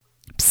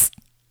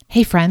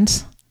Hey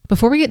friend,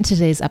 before we get into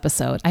today's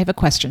episode, I have a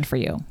question for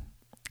you.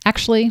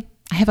 Actually,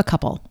 I have a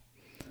couple.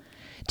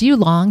 Do you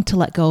long to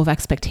let go of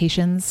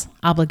expectations,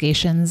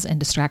 obligations, and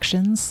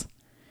distractions?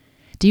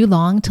 Do you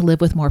long to live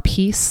with more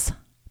peace,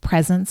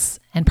 presence,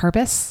 and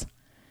purpose?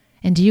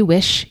 And do you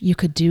wish you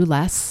could do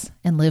less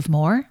and live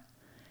more?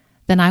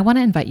 Then I want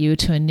to invite you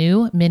to a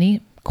new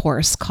mini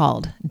course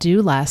called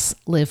Do Less,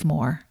 Live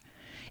More.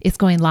 It's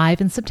going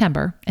live in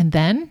September, and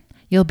then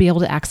you'll be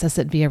able to access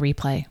it via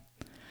replay.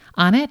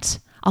 On it,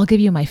 I'll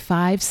give you my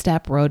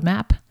 5-step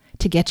roadmap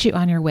to get you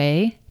on your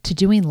way to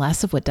doing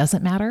less of what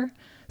doesn't matter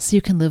so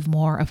you can live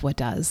more of what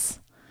does.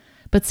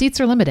 But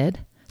seats are limited,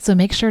 so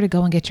make sure to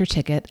go and get your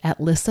ticket at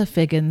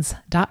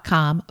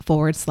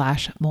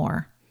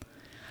lissafiggins.com/more.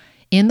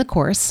 In the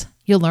course,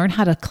 you'll learn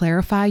how to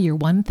clarify your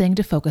one thing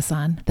to focus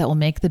on that will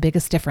make the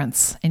biggest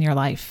difference in your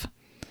life.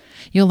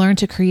 You'll learn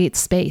to create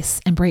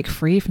space and break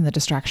free from the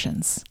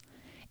distractions.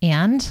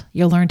 And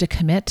you'll learn to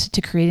commit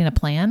to creating a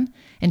plan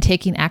and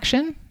taking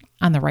action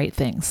on the right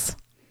things.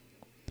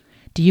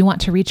 Do you want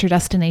to reach your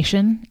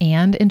destination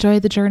and enjoy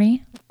the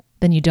journey?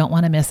 Then you don't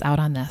want to miss out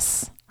on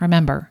this.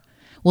 Remember,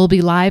 we'll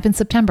be live in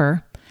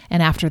September,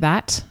 and after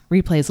that,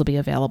 replays will be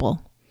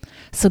available.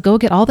 So go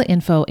get all the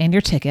info and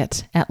your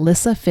ticket at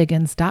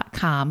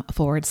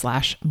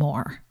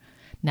lissafiggins.com/more.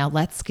 Now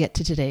let's get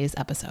to today's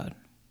episode.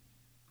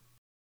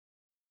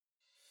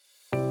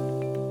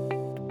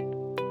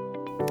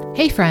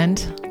 Hey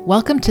friend,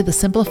 welcome to the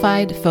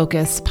Simplified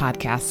Focus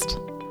podcast.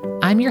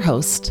 I'm your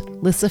host,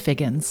 Lissa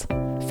Figgins,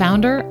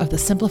 founder of the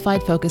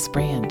Simplified Focus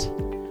brand,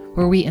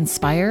 where we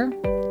inspire,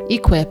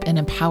 equip, and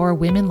empower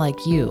women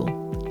like you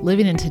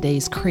living in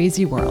today's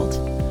crazy world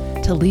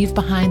to leave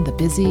behind the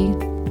busy,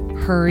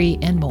 hurry,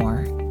 and more,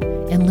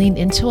 and lean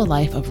into a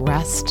life of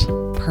rest,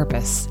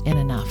 purpose, and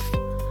enough.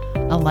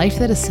 A life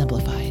that is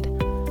simplified.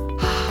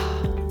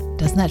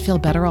 Doesn't that feel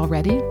better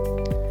already?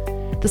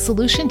 The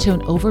solution to an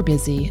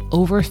overbusy,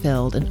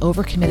 overfilled, and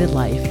overcommitted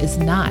life is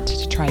not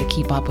to try to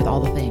keep up with all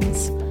the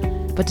things,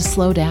 but to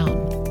slow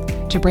down,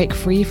 to break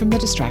free from the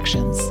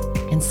distractions,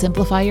 and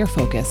simplify your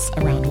focus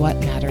around what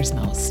matters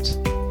most.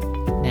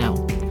 Now,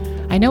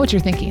 I know what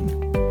you're thinking.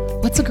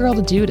 What's a girl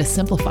to do to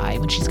simplify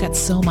when she's got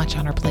so much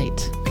on her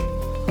plate?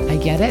 I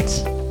get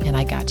it, and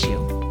I got you.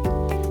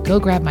 Go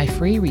grab my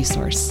free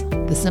resource,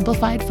 the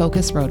Simplified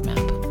Focus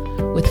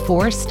Roadmap, with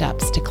 4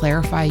 steps to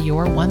clarify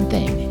your one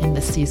thing in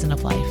this season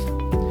of life.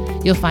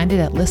 You'll find it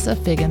at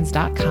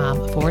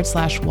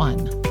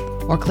lissafiggins.com/one,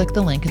 or click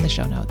the link in the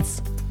show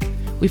notes.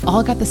 We've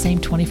all got the same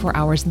 24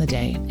 hours in the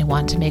day and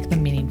want to make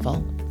them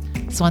meaningful.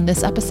 So on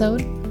this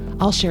episode,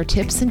 I'll share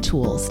tips and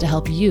tools to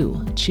help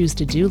you choose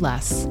to do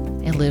less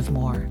and live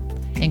more,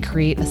 and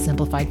create a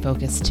simplified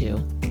focus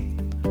too.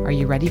 Are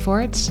you ready for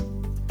it?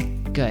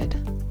 Good.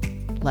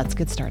 Let's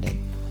get started.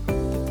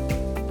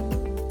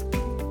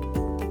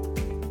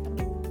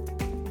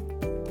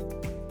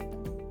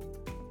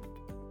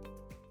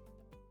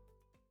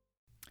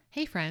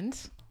 Hey friend,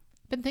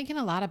 I've been thinking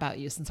a lot about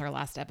you since our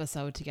last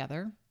episode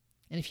together.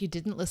 And if you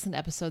didn't listen to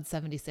episode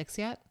 76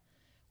 yet,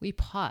 we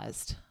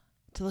paused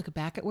to look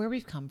back at where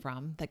we've come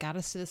from that got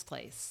us to this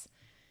place.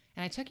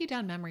 And I took you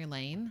down memory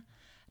lane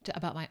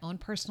about my own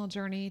personal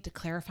journey to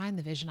clarifying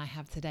the vision I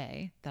have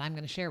today that I'm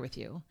going to share with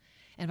you,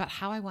 and about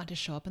how I want to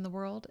show up in the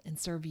world and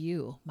serve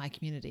you, my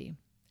community.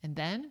 And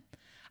then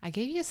I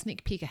gave you a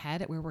sneak peek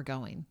ahead at where we're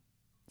going.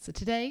 So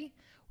today,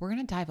 we're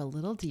going to dive a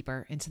little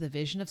deeper into the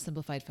vision of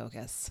Simplified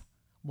Focus,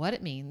 what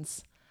it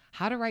means,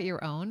 how to write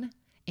your own,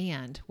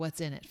 and what's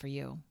in it for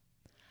you.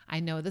 I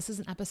know this is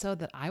an episode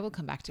that I will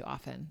come back to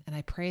often, and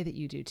I pray that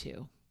you do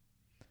too.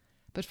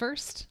 But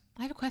first,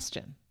 I have a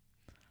question.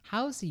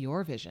 How's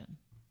your vision?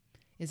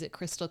 Is it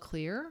crystal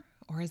clear,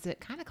 or is it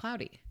kind of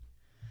cloudy?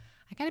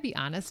 I gotta be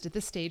honest, at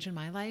this stage in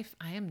my life,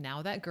 I am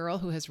now that girl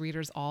who has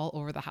readers all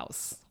over the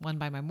house. One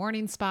by my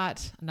morning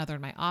spot, another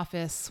in my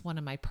office, one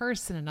in my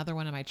purse, and another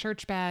one in my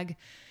church bag.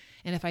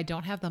 And if I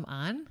don't have them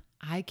on,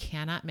 I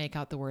cannot make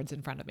out the words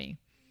in front of me.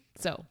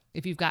 So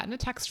if you've gotten a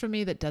text from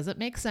me that doesn't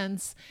make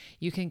sense,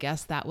 you can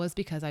guess that was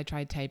because I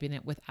tried typing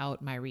it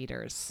without my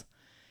readers.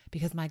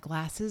 Because my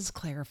glasses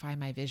clarify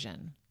my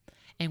vision.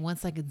 And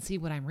once I can see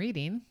what I'm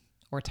reading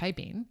or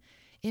typing,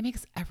 it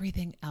makes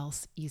everything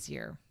else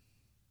easier.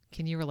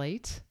 Can you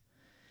relate?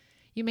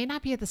 You may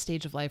not be at the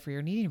stage of life where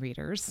you're needing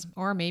readers,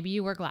 or maybe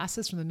you wear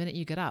glasses from the minute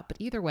you get up, but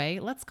either way,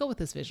 let's go with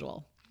this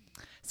visual.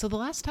 So the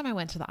last time I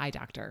went to the eye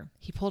doctor,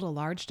 he pulled a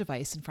large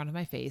device in front of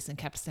my face and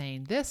kept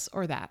saying this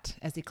or that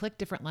as he clicked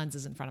different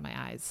lenses in front of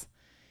my eyes.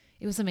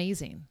 It was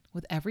amazing.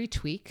 With every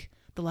tweak,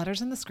 the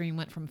letters on the screen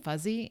went from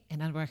fuzzy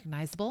and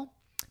unrecognizable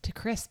to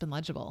crisp and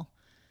legible.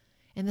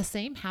 And the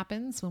same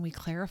happens when we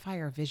clarify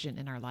our vision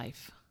in our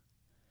life.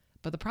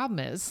 But the problem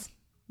is,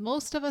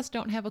 most of us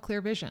don't have a clear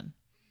vision.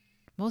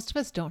 Most of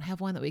us don't have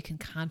one that we can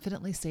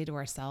confidently say to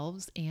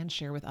ourselves and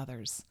share with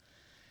others.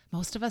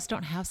 Most of us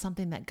don't have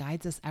something that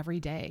guides us every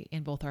day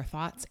in both our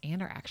thoughts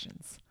and our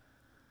actions.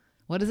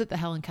 What is it that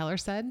Helen Keller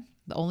said?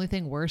 The only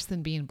thing worse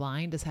than being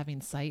blind is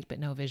having sight but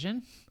no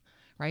vision,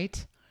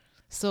 right?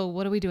 So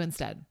what do we do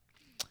instead?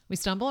 We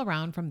stumble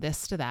around from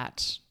this to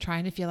that,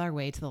 trying to feel our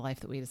way to the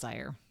life that we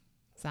desire.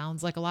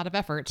 Sounds like a lot of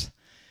effort.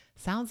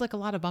 Sounds like a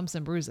lot of bumps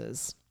and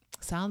bruises.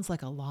 Sounds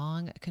like a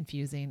long,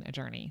 confusing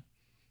journey.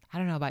 I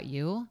don't know about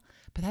you,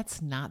 but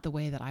that's not the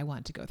way that I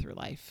want to go through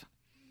life.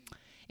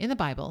 In the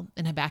Bible,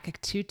 in Habakkuk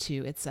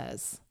 2:2, it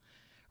says,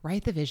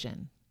 "Write the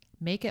vision,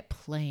 make it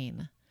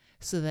plain,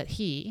 so that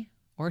he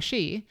or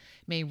she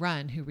may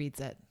run who reads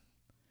it."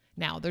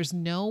 Now, there's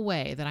no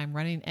way that I'm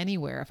running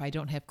anywhere if I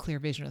don't have clear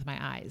vision with my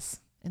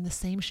eyes. And the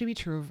same should be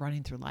true of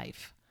running through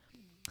life.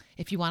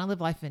 If you want to live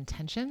life of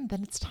intention,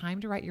 then it's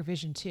time to write your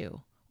vision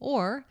too.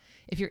 Or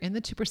if you're in the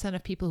 2%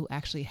 of people who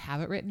actually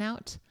have it written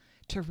out,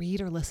 to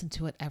read or listen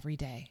to it every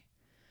day.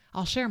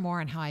 I'll share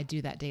more on how I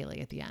do that daily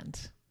at the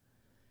end.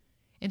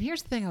 And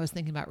here's the thing I was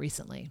thinking about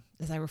recently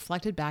as I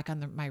reflected back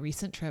on my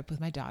recent trip with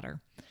my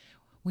daughter.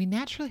 We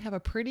naturally have a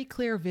pretty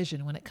clear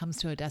vision when it comes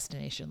to a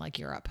destination like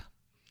Europe.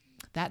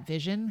 That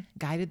vision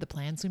guided the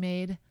plans we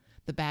made,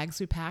 the bags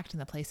we packed,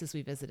 and the places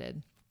we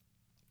visited.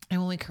 And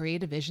when we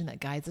create a vision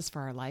that guides us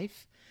for our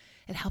life,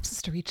 it helps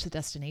us to reach the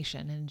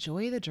destination and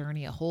enjoy the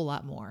journey a whole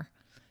lot more.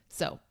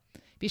 So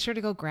be sure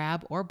to go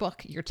grab or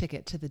book your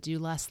ticket to the Do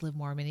Less, Live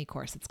More mini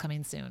course. It's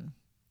coming soon.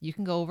 You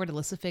can go over to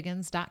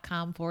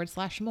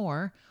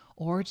lissafiggins.com/more,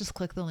 or just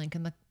click the link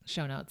in the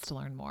show notes to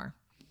learn more.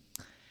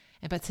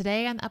 But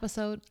today on the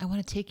episode, I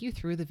want to take you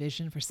through the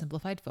vision for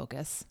Simplified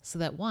Focus so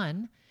that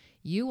 1,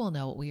 you will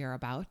know what we are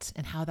about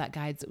and how that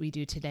guides what we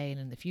do today and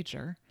in the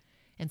future.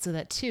 And so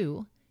that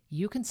 2,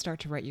 you can start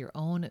to write your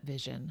own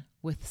vision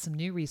with some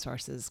new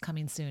resources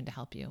coming soon to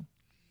help you.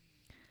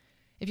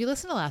 If you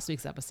listened to last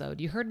week's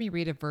episode, you heard me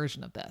read a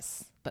version of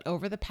this, but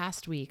over the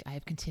past week, I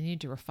have continued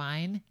to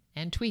refine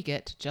and tweak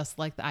it just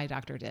like the eye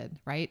doctor did,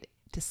 right?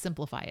 To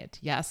simplify it.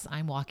 Yes,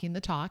 I'm walking the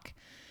talk,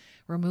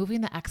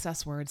 removing the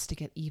excess words to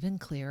get even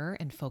clearer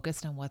and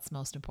focused on what's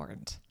most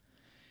important.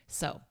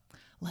 So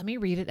let me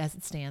read it as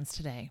it stands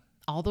today,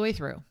 all the way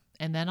through,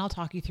 and then I'll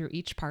talk you through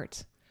each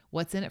part,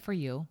 what's in it for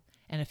you,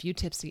 and a few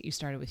tips to get you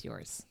started with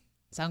yours.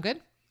 Sound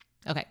good?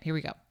 Okay, here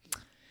we go.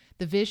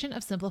 The vision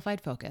of Simplified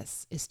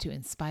Focus is to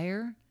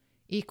inspire,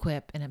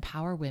 equip, and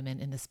empower women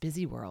in this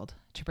busy world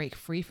to break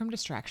free from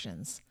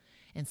distractions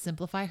and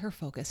simplify her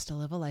focus to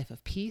live a life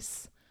of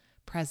peace,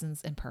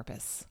 presence, and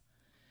purpose.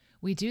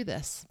 We do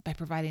this by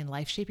providing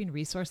life-shaping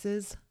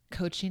resources,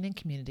 coaching, and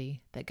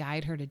community that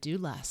guide her to do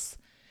less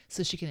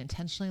so she can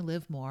intentionally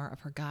live more of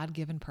her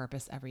God-given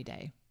purpose every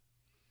day.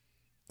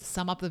 To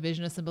sum up the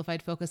vision of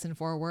Simplified Focus in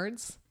 4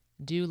 words,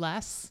 do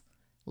less,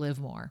 live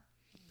more.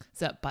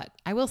 But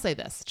I will say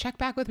this, check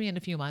back with me in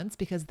a few months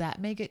because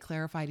that may get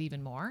clarified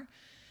even more.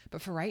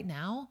 But for right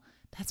now,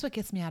 that's what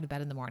gets me out of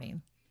bed in the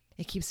morning.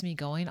 It keeps me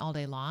going all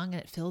day long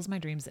and it fills my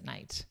dreams at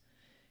night.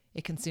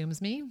 It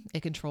consumes me,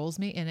 it controls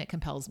me, and it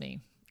compels me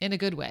in a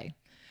good way.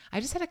 I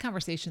just had a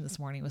conversation this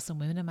morning with some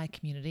women in my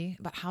community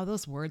about how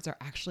those words are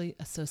actually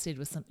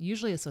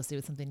usually associated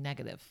with something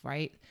negative,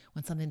 right?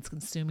 When something's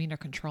consuming or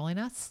controlling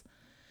us.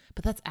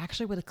 But that's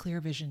actually what a clear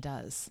vision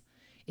does.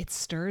 It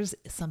stirs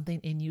something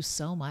in you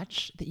so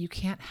much that you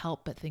can't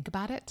help but think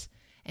about it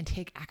and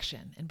take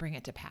action and bring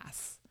it to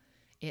pass.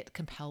 It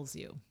compels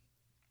you.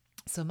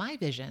 So my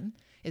vision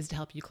is to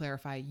help you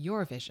clarify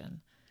your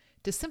vision,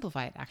 to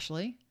simplify it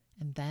actually,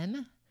 and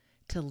then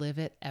to live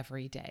it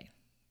every day.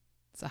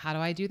 So how do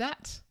I do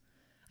that?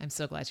 I'm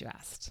so glad you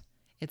asked.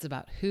 It's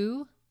about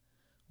who,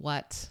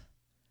 what,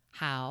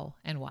 how,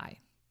 and why.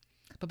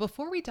 But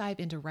before we dive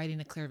into writing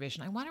a clear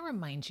vision, I want to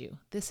remind you,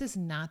 this is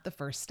not the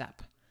first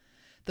step.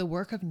 The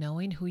work of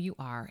knowing who you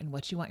are and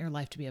what you want your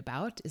life to be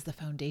about is the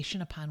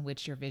foundation upon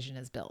which your vision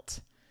is built.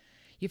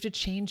 You have to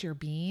change your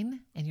being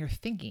and your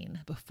thinking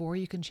before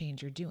you can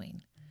change your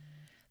doing.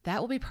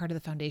 That will be part of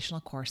the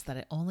foundational course that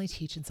I only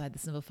teach inside the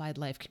Simplified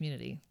Life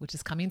community, which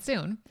is coming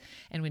soon.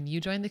 And when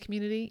you join the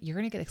community, you're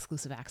going to get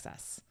exclusive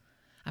access.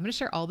 I'm going to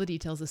share all the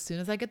details as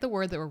soon as I get the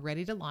word that we're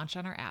ready to launch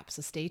on our app.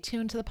 So stay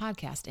tuned to the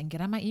podcast and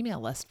get on my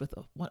email list with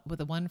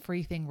the one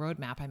free thing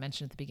roadmap I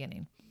mentioned at the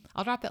beginning.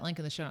 I'll drop that link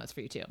in the show notes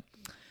for you too.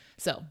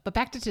 But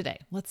back to today.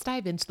 Let's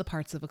dive into the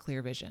parts of a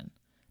clear vision.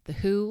 The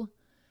who,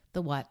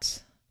 the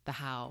what, the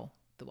how,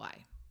 the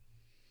why.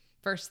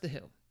 First, the who.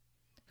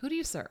 Who do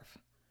you serve?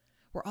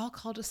 We're all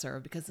called to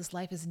serve because this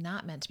life is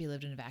not meant to be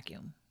lived in a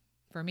vacuum.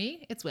 For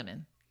me, it's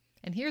women.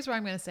 And here's where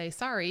I'm going to say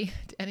sorry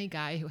to any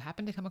guy who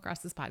happened to come across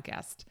this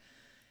podcast.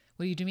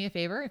 Will you do me a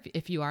favor?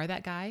 If you are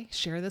that guy,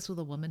 share this with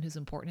a woman who's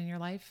important in your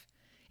life.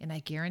 And I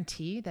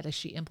guarantee that as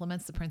she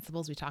implements the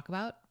principles we talk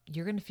about,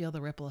 you're going to feel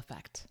the ripple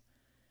effect.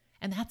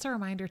 And that's a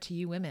reminder to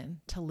you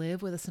women to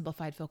live with a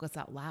simplified focus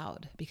out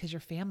loud because your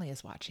family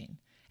is watching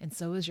and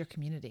so is your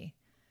community.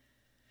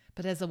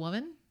 But as a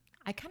woman,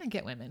 I kind of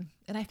get women,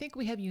 and I think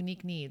we have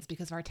unique needs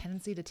because of our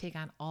tendency to take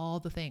on all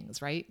the things,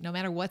 right? No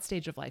matter what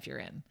stage of life you're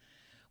in.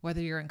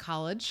 Whether you're in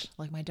college,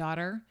 like my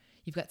daughter,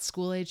 you've got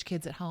school-age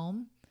kids at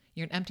home,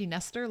 you're an empty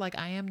nester like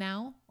I am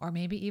now, or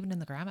maybe even in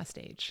the grandma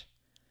stage.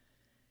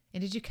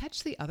 And did you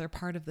catch the other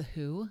part of the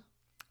who?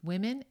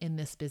 Women in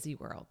this busy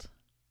world.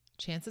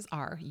 Chances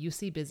are you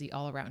see busy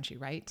all around you,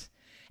 right?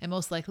 And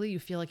most likely you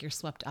feel like you're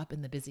swept up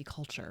in the busy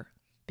culture,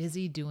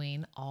 busy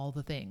doing all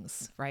the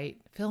things, right?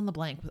 Fill in the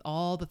blank with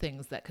all the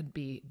things that could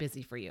be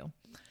busy for you.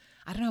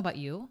 I don't know about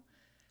you,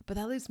 but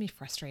that leaves me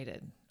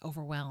frustrated,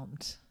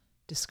 overwhelmed,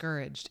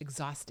 discouraged,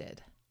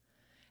 exhausted.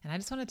 And I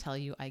just want to tell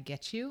you, I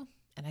get you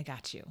and I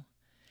got you.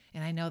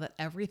 And I know that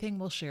everything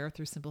we'll share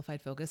through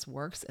Simplified Focus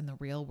works in the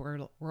real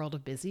world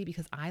of busy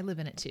because I live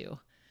in it too.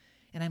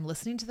 And I'm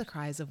listening to the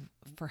cries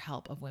for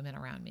help of women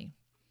around me.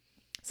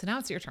 So now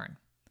it's your turn.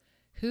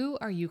 Who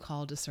are you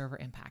called to serve or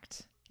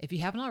impact? If you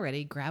haven't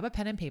already, grab a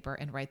pen and paper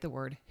and write the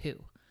word who.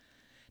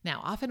 Now,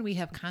 often we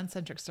have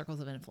concentric circles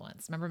of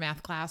influence. Remember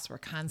math class where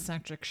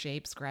concentric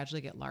shapes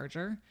gradually get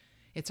larger?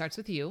 It starts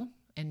with you,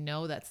 and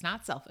no, that's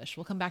not selfish.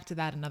 We'll come back to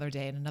that another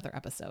day in another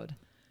episode.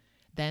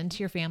 Then to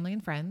your family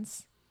and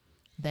friends,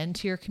 then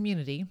to your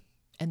community,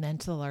 and then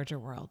to the larger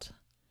world.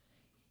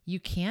 You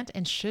can't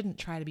and shouldn't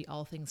try to be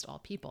all things to all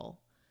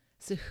people.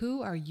 So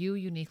who are you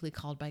uniquely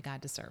called by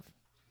God to serve?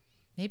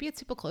 Maybe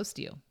it's people close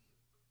to you.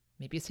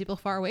 Maybe it's people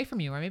far away from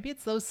you, or maybe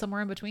it's those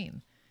somewhere in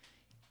between.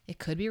 It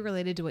could be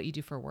related to what you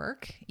do for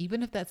work,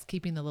 even if that's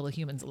keeping the little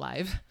humans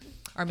alive.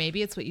 Or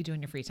maybe it's what you do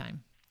in your free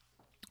time.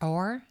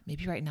 Or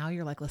maybe right now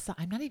you're like, Lisa,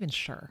 I'm not even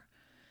sure.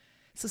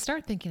 So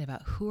start thinking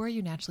about who are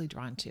you naturally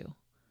drawn to?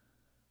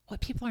 What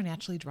people are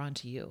naturally drawn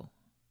to you?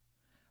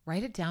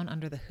 Write it down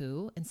under the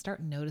who and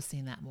start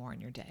noticing that more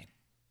in your day.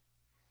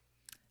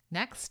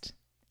 Next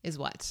is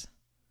what?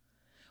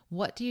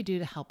 What do you do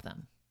to help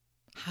them?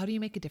 How do you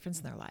make a difference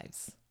in their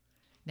lives?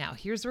 Now,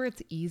 here's where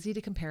it's easy to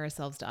compare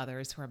ourselves to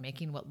others who are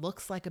making what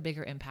looks like a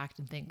bigger impact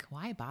and think,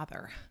 why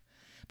bother?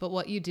 But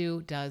what you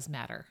do does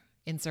matter.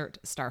 Insert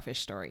starfish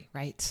story,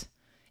 right?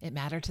 It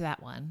mattered to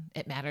that one.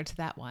 It mattered to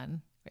that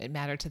one. It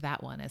mattered to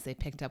that one as they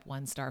picked up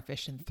one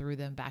starfish and threw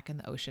them back in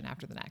the ocean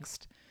after the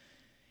next.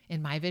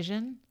 In my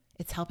vision,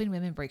 it's helping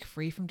women break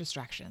free from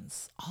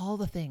distractions, all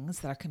the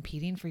things that are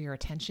competing for your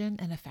attention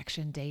and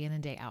affection day in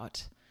and day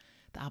out.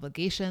 The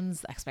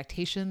obligations, the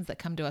expectations that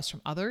come to us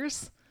from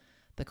others,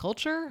 the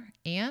culture,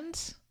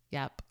 and,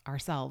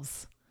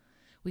 ourselves.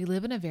 We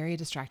live in a very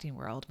distracting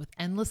world with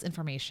endless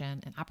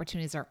information and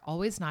opportunities are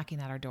always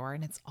knocking at our door,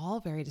 and it's all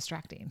very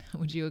distracting.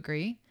 Would you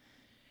agree?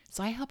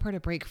 So I help her to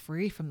break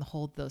free from the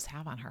hold those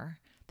have on her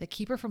that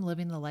keep her from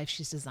living the life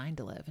she's designed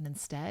to live, and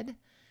instead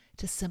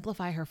to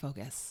simplify her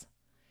focus,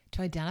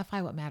 to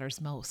identify what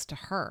matters most to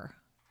her,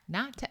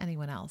 not to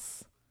anyone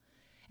else.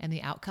 And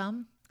the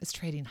outcome is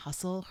trading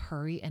hustle,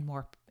 hurry, and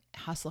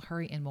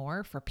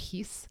more for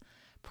peace,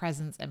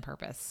 presence, and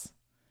purpose.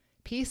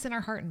 Peace in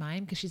her heart and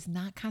mind because she's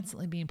not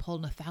constantly being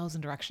pulled in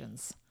 1,000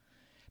 directions.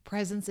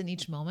 Presence in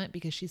each moment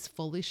because she's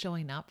fully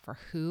showing up for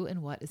who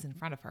and what is in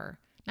front of her,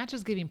 not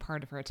just giving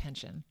part of her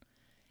attention.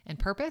 And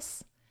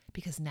purpose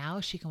because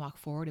now she can walk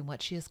forward in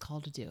what she is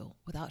called to do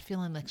without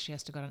feeling like she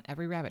has to go down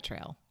every rabbit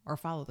trail or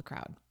follow the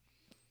crowd.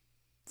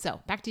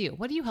 So back to you.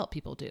 What do you help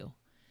people do?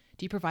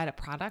 Do you provide a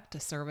product, a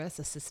service,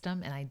 a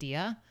system, an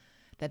idea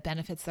that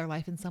benefits their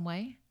life in some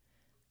way?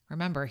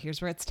 Remember, here's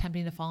where it's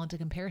tempting to fall into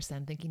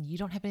comparison, thinking you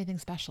don't have anything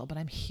special, but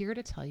I'm here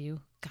to tell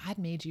you God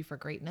made you for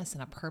greatness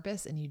and a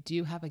purpose, and you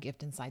do have a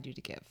gift inside you to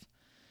give.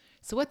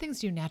 So what things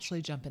do you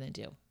naturally jump in and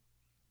do?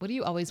 What are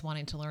you always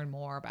wanting to learn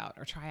more about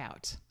or try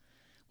out?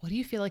 What do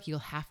you feel like you'll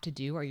have to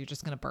do or you're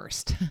just going to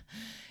burst?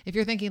 If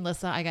you're thinking,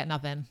 Lisa, I got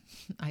nothing,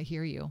 I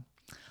hear you.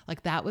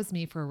 Like that was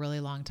me for a really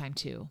long time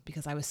too,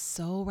 because I was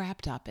so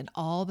wrapped up in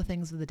all the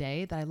things of the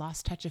day that I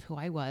lost touch of who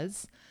I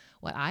was,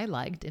 what I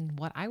liked, and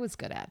what I was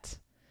good at.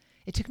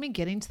 It took me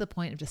getting to the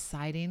point of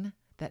deciding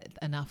that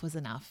enough was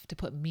enough to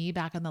put me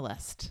back on the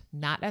list,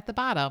 not at the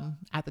bottom,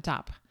 at the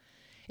top.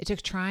 It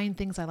took trying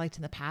things I liked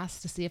in the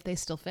past to see if they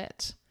still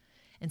fit,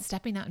 and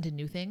stepping out into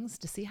new things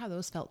to see how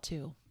those felt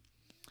too.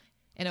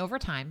 And over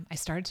time, I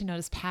started to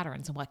notice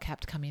patterns in what I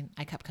kept coming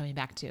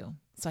back to.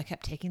 So I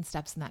kept taking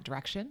steps in that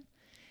direction.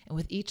 And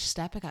with each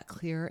step, it got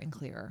clearer and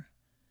clearer.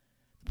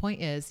 The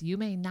point is, you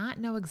may not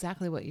know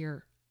exactly what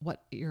your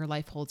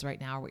life holds right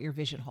now or what your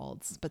vision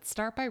holds, but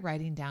start by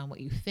writing down what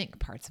you think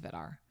parts of it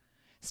are.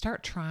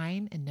 Start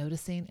trying and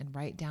noticing and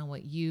write down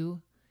what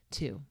you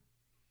too.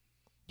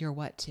 Your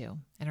what too.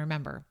 And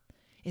remember,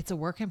 it's a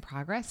work in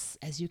progress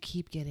as you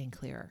keep getting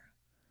clearer.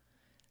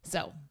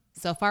 So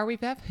far we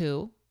have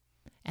who,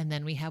 and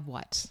then we have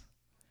what.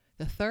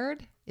 The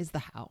third is the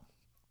how.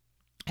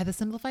 At the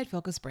Simplified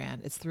Focus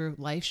brand, it's through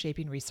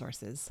life-shaping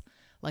resources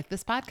like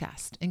this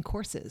podcast and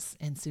courses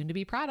and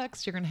soon-to-be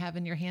products you're going to have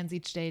in your hands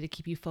each day to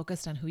keep you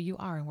focused on who you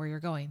are and where you're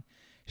going.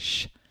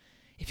 Shh.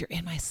 If you're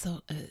in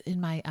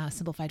my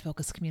Simplified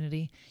Focus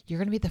community, you're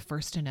going to be the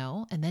first to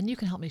know, and then you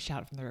can help me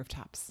shout from the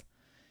rooftops.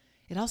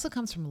 It also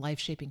comes from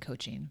life-shaping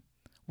coaching,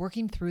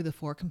 working through the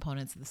 4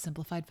 components of the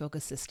Simplified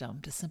Focus system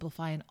to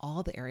simplify in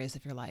all the areas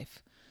of your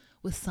life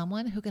with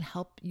someone who can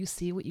help you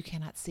see what you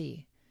cannot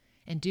see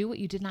and do what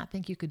you did not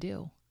think you could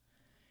do.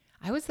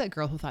 I was that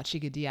girl who thought she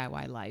could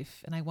DIY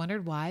life, and I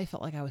wondered why I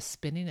felt like I was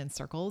spinning in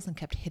circles and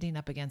kept hitting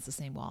up against the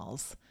same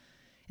walls.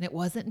 And it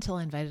wasn't until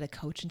I invited a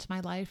coach into my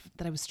life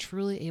that I was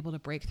truly able to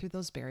break through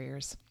those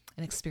barriers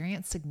and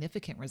experience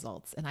significant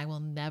results, and I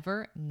will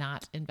never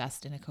not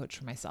invest in a coach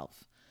for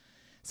myself.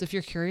 So if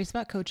you're curious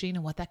about coaching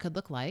and what that could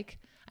look like,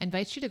 I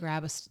invite you to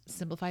grab a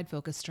simplified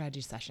focus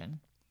strategy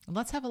session and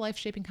let's have a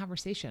life-shaping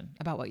conversation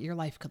about what your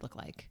life could look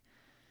like.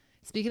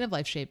 Speaking of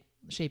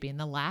shaping,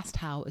 the last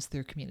how is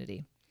through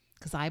community,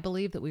 because I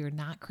believe that we are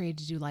not created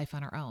to do life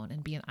on our own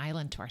and be an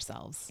island to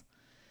ourselves.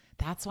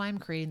 That's why I'm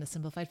creating the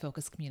Simplified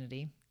Focus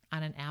community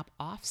on an app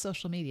off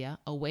social media,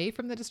 away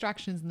from the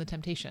distractions and the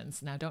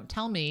temptations. Now, don't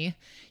tell me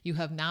you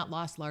have not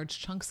lost large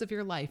chunks of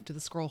your life to the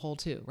scroll hole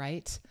too,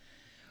 right?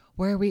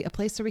 A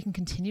place where we can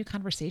continue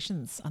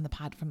conversations on the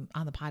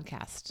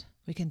podcast.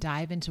 We can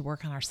dive into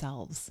work on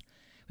ourselves.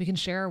 We can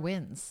share our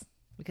wins.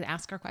 We can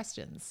ask our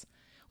questions.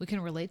 We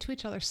can relate to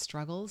each other's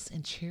struggles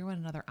and cheer one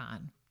another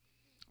on.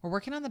 We're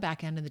working on the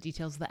back end and the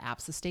details of the app,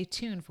 so stay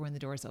tuned for when the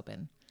doors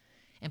open.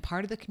 And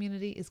part of the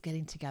community is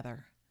getting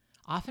together,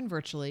 often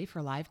virtually,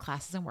 for live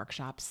classes and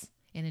workshops.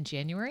 And in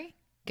January,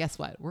 guess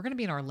what? We're going to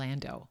be in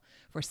Orlando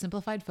for a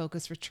Simplified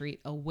Focus retreat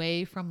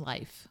away from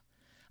life,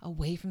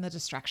 away from the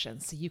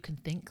distractions, so you can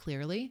think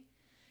clearly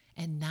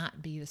and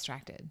not be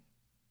distracted.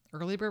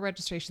 Early bird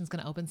registration is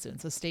going to open soon,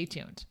 so stay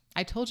tuned.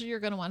 I told you you're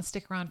going to want to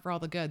stick around for all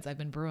the goods I've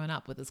been brewing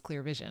up with this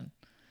clear vision.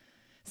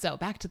 So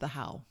back to the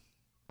how.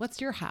 What's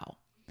your how?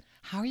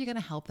 How are you going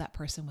to help that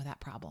person with that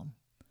problem?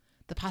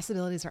 The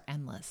possibilities are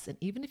endless. And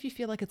even if you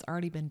feel like it's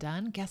already been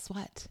done, guess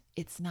what?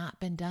 It's not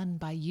been done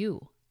by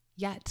you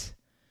yet.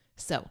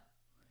 So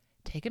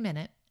take a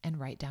minute and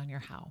write down your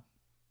how.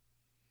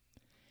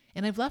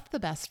 And I've left the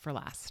best for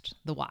last,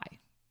 the why.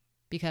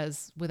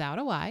 Because without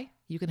a why,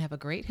 you can have a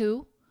great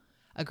who,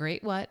 a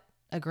great what,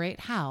 a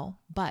great how,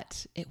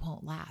 but it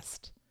won't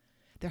last.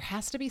 There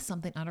has to be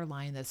something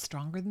underlying that's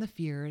stronger than the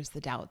fears,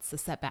 the doubts, the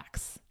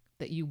setbacks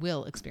that you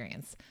will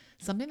experience.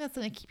 Something that's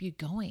going to keep you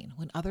going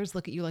when others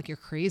look at you like you're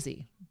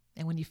crazy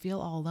and when you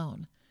feel all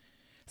alone.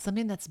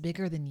 Something that's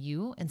bigger than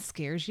you and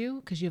scares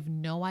you because you have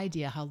no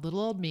idea how little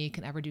old me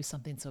can ever do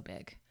something so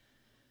big.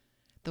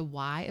 The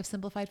why of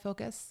Simplified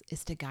Focus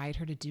is to guide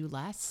her to do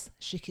less.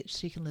 She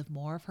can live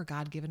more of her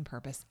God-given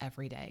purpose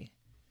every day.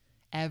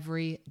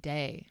 Every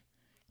day.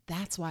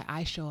 That's why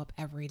I show up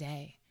every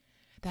day.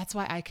 That's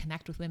why I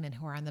connect with women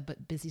who are on the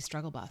busy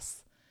struggle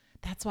bus.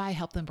 That's why I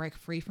help them break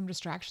free from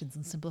distractions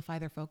and simplify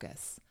their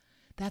focus.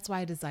 That's why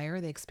I desire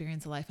they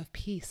experience a life of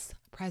peace,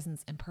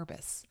 presence, and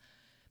purpose.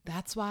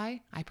 That's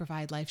why I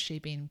provide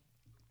life-shaping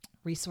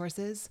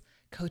resources,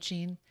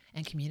 coaching,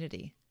 and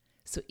community,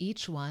 so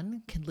each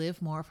one can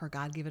live more of her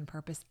God-given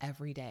purpose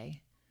every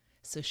day,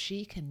 so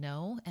she can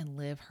know and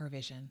live her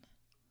vision.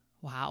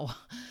 Wow.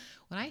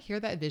 When I hear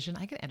that vision,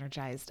 I get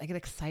energized, I get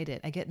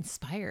excited, I get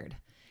inspired,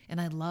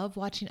 and I love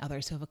watching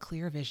others who have a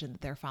clear vision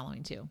that they're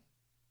following too.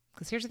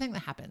 Because here's the thing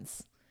that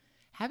happens.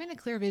 Having a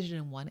clear vision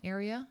in one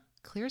area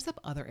clears up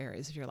other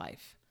areas of your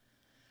life.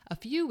 A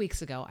few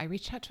weeks ago, I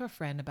reached out to a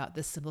friend about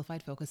this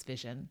Simplified Focus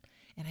vision,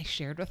 and I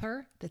shared with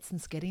her that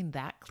since getting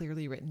that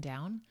clearly written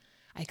down,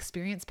 I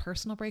experienced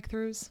personal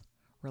breakthroughs,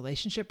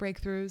 relationship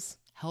breakthroughs,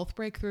 health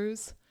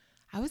breakthroughs.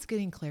 I was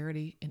getting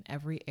clarity in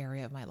every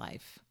area of my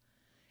life.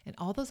 And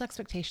all those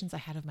expectations I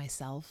had of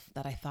myself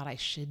that I thought I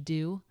should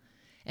do,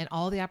 and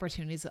all the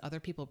opportunities that other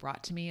people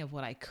brought to me of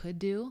what I could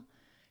do,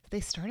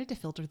 they started to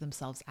filter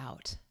themselves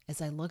out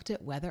as I looked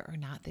at whether or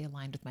not they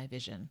aligned with my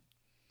vision.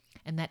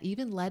 And that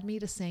even led me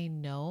to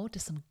saying no to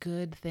some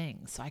good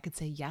things so I could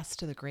say yes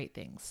to the great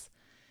things,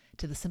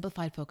 to the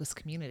Simplified Focus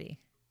community,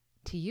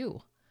 to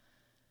you.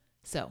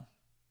 So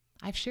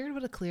I've shared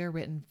what a clear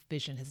written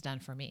vision has done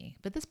for me,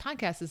 but this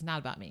podcast is not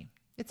about me.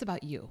 It's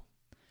about you.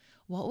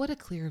 What would a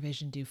clear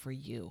vision do for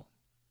you?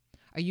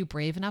 Are you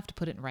brave enough to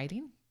put it in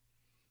writing?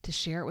 To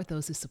share it with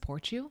those who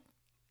support you?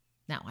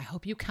 Now, I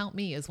hope you count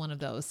me as one of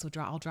those, so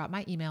I'll drop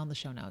my email in the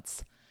show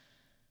notes.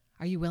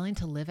 Are you willing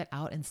to live it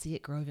out and see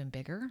it grow even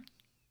bigger?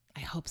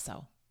 I hope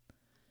so.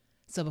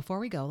 So before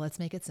we go, let's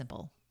make it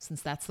simple,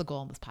 since that's the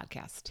goal of this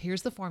podcast.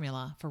 Here's the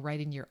formula for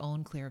writing your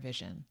own clear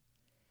vision.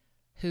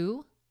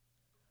 Who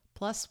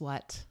plus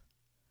what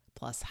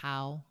plus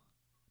how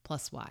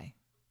plus why.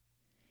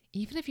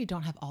 Even if you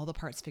don't have all the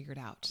parts figured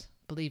out,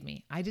 believe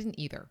me, I didn't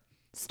either.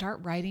 Start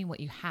writing what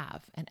you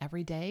have, and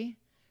every day,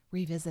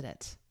 revisit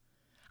it.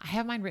 I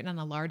have mine written on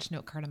a large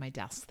note card on my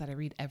desk that I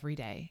read every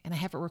day, and I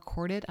have it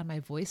recorded on my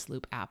Voice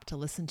Loop app to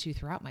listen to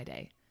throughout my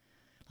day.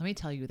 Let me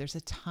tell you, there's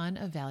a ton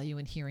of value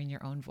in hearing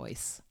your own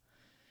voice.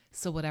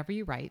 So whatever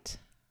you write,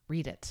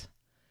 read it,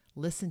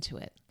 listen to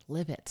it,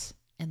 live it,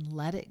 and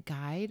let it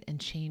guide and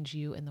change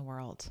you in the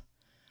world.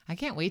 I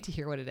can't wait to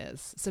hear what it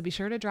is. So be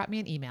sure to drop me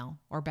an email,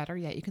 or better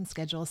yet, you can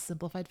schedule a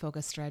Simplified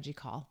Focus strategy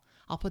call.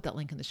 I'll put that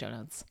link in the show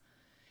notes.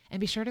 And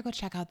be sure to go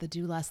check out the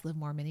Do Less, Live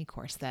More mini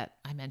course that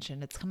I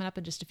mentioned. It's coming up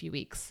in just a few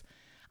weeks.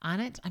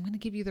 On it, I'm going to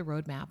give you the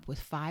roadmap with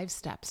 5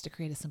 steps to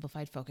create a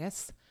simplified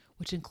focus,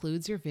 which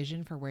includes your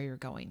vision for where you're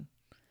going.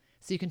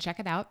 So you can check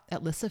it out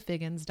at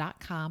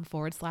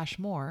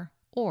lissafiggins.com/more,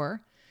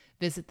 or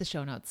visit the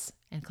show notes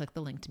and click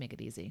the link to make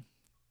it easy.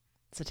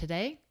 So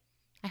today,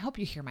 I hope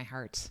you hear my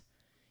heart.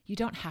 You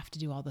don't have to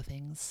do all the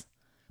things.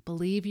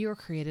 Believe you are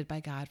created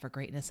by God for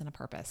greatness and a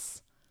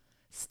purpose.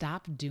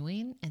 Stop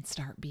doing and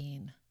start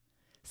being.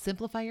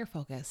 Simplify your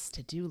focus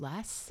to do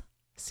less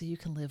so you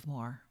can live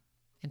more.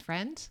 And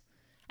friend,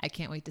 I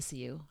can't wait to see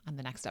you on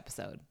the next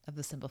episode of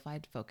the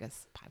Simplified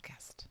Focus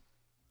podcast.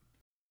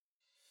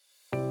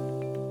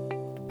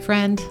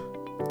 Friend,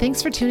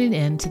 thanks for tuning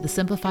in to the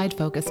Simplified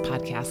Focus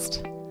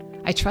podcast.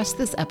 I trust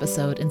this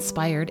episode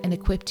inspired and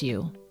equipped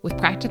you with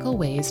practical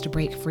ways to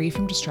break free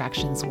from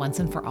distractions once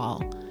and for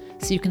all,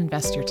 so you can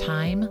invest your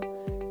time,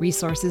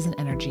 resources, and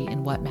energy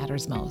in what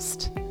matters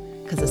most.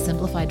 Because a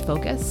simplified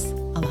focus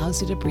allows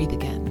you to breathe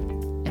again,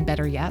 and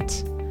better yet,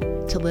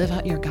 to live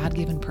out your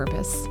God-given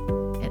purpose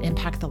and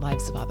impact the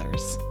lives of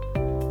others.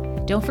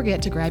 Don't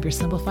forget to grab your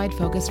Simplified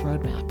Focus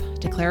roadmap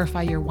to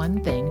clarify your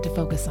one thing to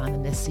focus on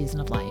in this season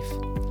of life.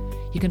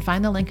 You can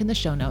find the link in the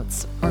show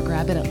notes or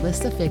grab it at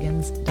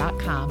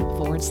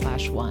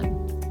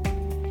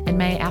listafiggins.com/1. And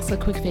may I ask a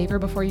quick favor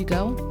before you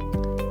go?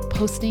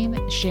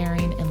 Posting,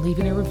 sharing, and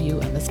leaving a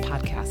review on this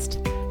podcast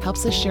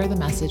helps us share the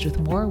message with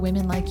more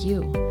women like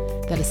you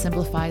that a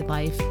simplified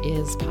life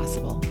is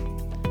possible.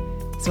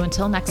 So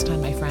until next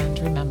time, my friend,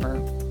 remember,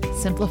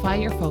 simplify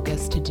your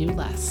focus to do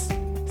less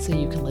so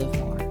you can live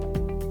more.